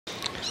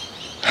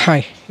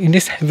Hi, in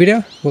this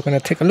video we're going to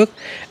take a look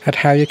at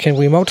how you can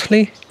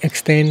remotely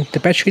extend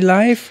the battery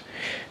life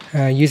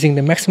using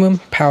the maximum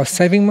power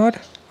saving mode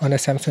on the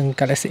Samsung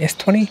Galaxy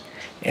S20,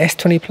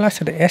 S20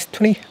 Plus or the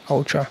S20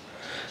 Ultra.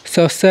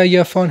 So say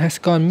your phone has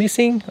gone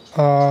missing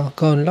or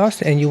gone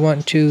lost and you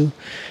want to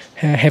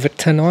have it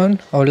turn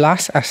on or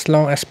last as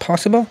long as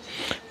possible.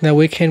 Now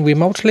we can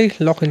remotely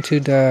log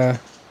into the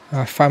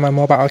Find My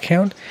Mobile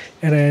account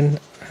and then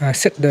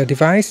set the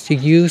device to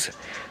use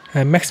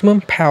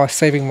maximum power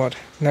saving mode.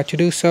 Now to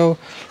do so,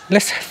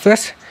 let's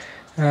first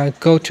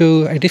go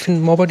to a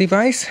different mobile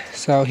device.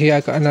 So here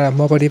I got another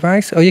mobile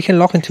device, or you can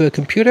log into a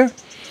computer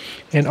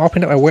and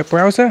open up a web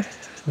browser,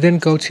 then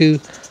go to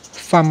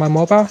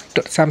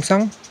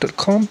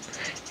findmymobile.samsung.com,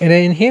 and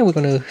then in here we're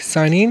going to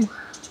sign in.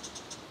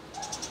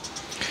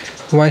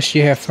 Once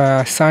you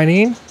have signed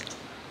in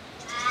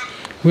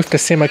with the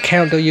same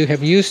account that you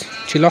have used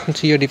to log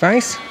into your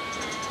device,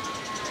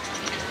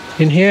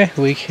 in here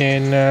we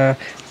can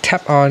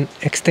tap on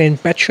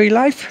extend battery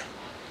life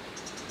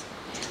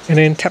and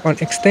then tap on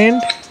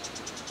extend,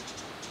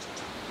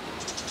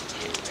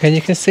 and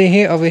you can see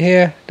here over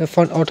here the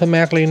phone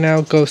automatically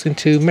now goes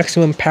into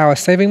maximum power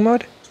saving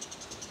mode.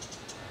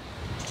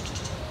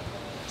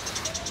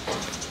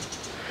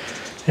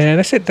 And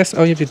that's it. That's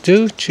all you have to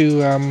do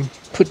to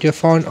put your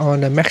phone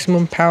on the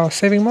maximum power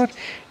saving mode,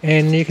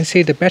 and you can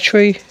see the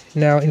battery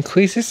now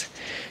increases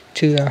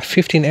to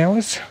 15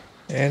 hours,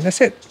 and that's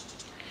it.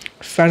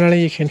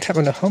 Finally, you can tap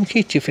on the home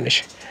key to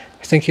finish.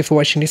 Thank you for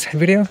watching this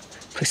video.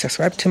 Please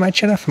subscribe to my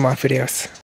channel for more videos.